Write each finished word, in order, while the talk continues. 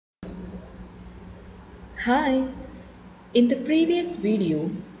Hi, in the previous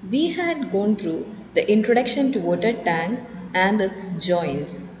video, we had gone through the introduction to water tank and its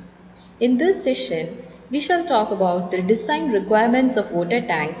joints. In this session, we shall talk about the design requirements of water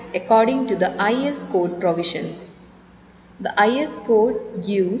tanks according to the IS code provisions. The IS code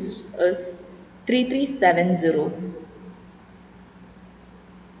used is 3370.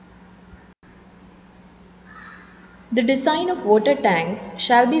 The design of water tanks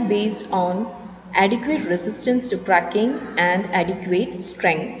shall be based on adequate resistance to cracking and adequate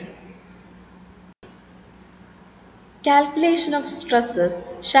strength. Calculation of stresses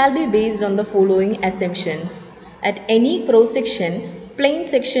shall be based on the following assumptions. At any cross-section, plane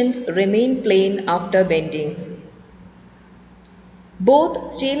sections remain plane after bending. Both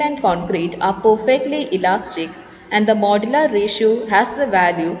steel and concrete are perfectly elastic and the modular ratio has the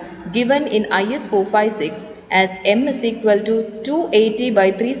value given in IS 456 as M is equal to 280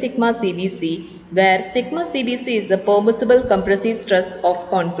 by 3 sigma CBC, where sigma CBC is the permissible compressive stress of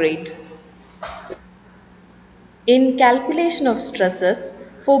concrete. In calculation of stresses,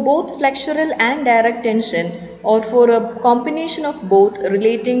 for both flexural and direct tension or for a combination of both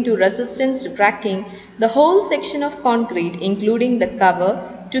relating to resistance to cracking, the whole section of concrete including the cover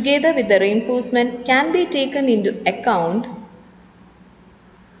together with the reinforcement can be taken into account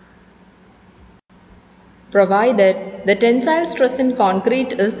provided the tensile stress in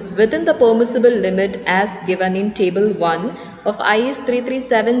concrete is within the permissible limit as given in Table 1 of IS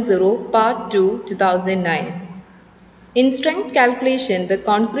 3370 Part 2 2009. In strength calculation, the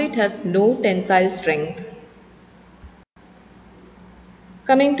concrete has no tensile strength.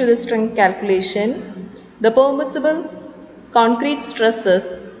 Coming to the strength calculation, the permissible concrete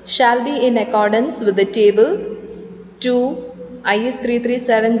stresses shall be in accordance with the Table 2 IS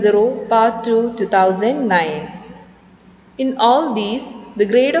 3370 Part 2 2009. In all these, the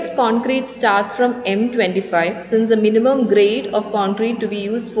grade of concrete starts from M25 since the minimum grade of concrete to be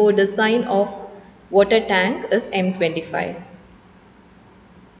used for design of water tank is M25.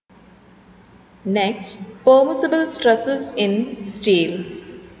 Next, permissible stresses in steel.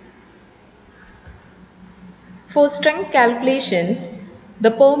 For strength calculations, the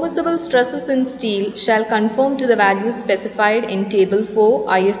permissible stresses in steel shall conform to the values specified in Table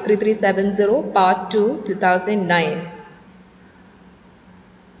 4 IS 3370 Part 2 2009.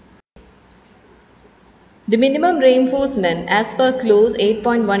 The minimum reinforcement as per clause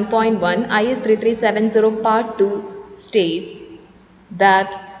 8.1.1 IS 3370 Part 2 states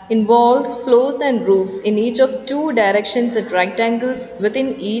that involves floors and roofs in each of two directions at right angles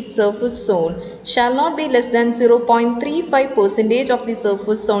within each surface zone shall not be less than 0.35% of the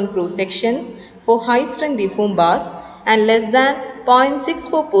surface zone cross sections for high strength deformed bars and less than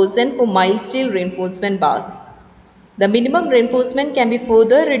 0.64% for mild steel reinforcement bars. The minimum reinforcement can be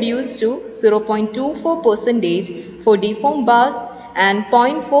further reduced to 0.24% for deformed bars and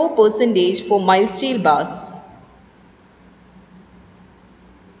 0.4% for mild steel bars.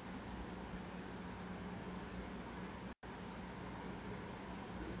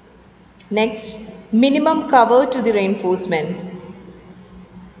 Next, minimum cover to the reinforcement.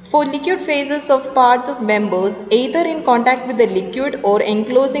 For liquid phases of parts of members either in contact with the liquid or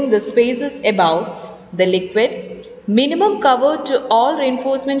enclosing the spaces above the liquid, minimum cover to all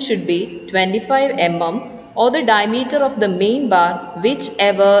reinforcement should be 25 mm or the diameter of the main bar,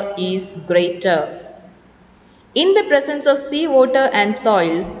 whichever is greater. In the presence of seawater and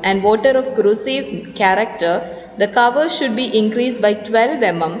soils and water of corrosive character, the cover should be increased by 12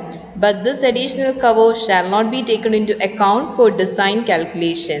 mm, but this additional cover shall not be taken into account for design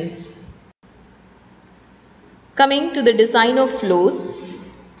calculations. Coming to the design of floors.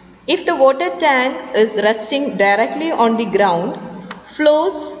 If the water tank is resting directly on the ground,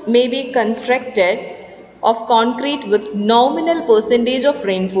 floors may be constructed of concrete with nominal percentage of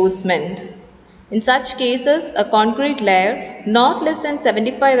reinforcement. In such cases, a concrete layer not less than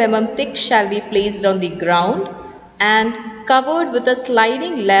 75 mm thick shall be placed on the ground and covered with a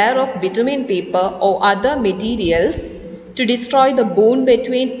sliding layer of bitumen paper or other materials to destroy the bond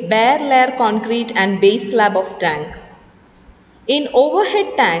between bare layer concrete and base slab of tank. In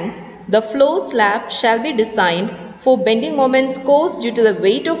overhead tanks, the floor slab shall be designed for bending moments caused due to the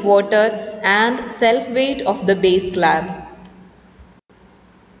weight of water and self-weight of the base slab.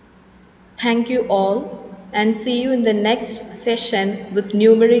 Thank you all and see you in the next session with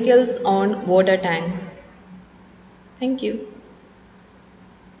numericals on water tank. Thank you.